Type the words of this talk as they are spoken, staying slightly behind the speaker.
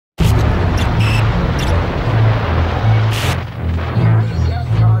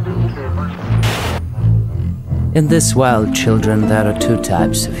In this world, children, there are two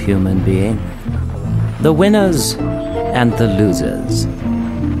types of human being. The winners and the losers.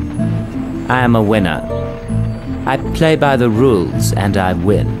 I am a winner. I play by the rules and I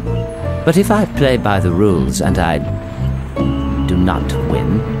win. But if I play by the rules and I do not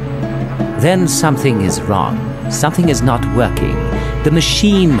win, then something is wrong. Something is not working. The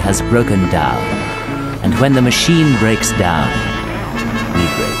machine has broken down. And when the machine breaks down, we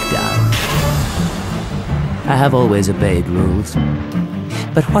break down. I have always obeyed rules.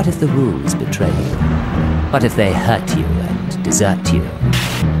 But what if the rules betray you? What if they hurt you and desert you,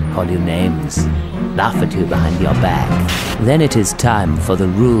 call you names, laugh at you behind your back? Then it is time for the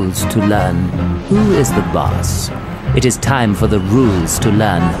rules to learn who is the boss. It is time for the rules to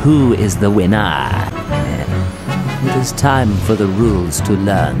learn who is the winner. It is time for the rules to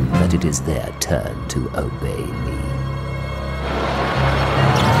learn that it is their turn to obey me.